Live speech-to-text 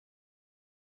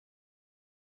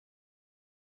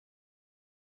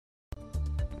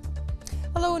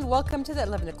Hello and welcome to the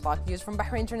 11 o'clock news from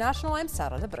Bahrain International. I'm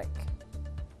Sarah Lebrik.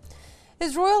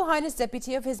 His Royal Highness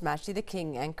Deputy of His Majesty the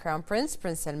King and Crown Prince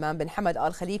Salman bin Hamad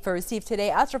Al Khalifa received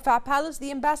today at Rafah Palace the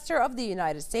Ambassador of the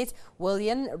United States,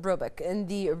 William Roebuck, in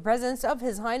the presence of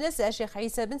His Highness Sheikh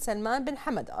Isa bin Salman bin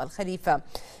Hamad Al Khalifa.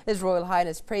 His Royal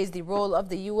Highness praised the role of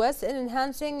the U.S. in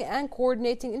enhancing and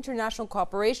coordinating international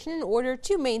cooperation in order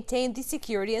to maintain the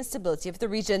security and stability of the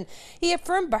region. He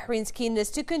affirmed Bahrain's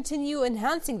keenness to continue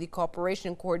enhancing the cooperation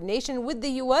and coordination with the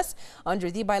U.S.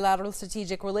 under the bilateral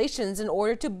strategic relations in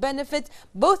order to benefit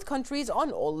both countries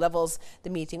on all levels. The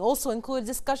meeting also included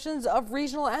discussions of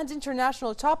regional and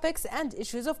international topics and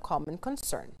issues of common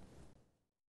concern.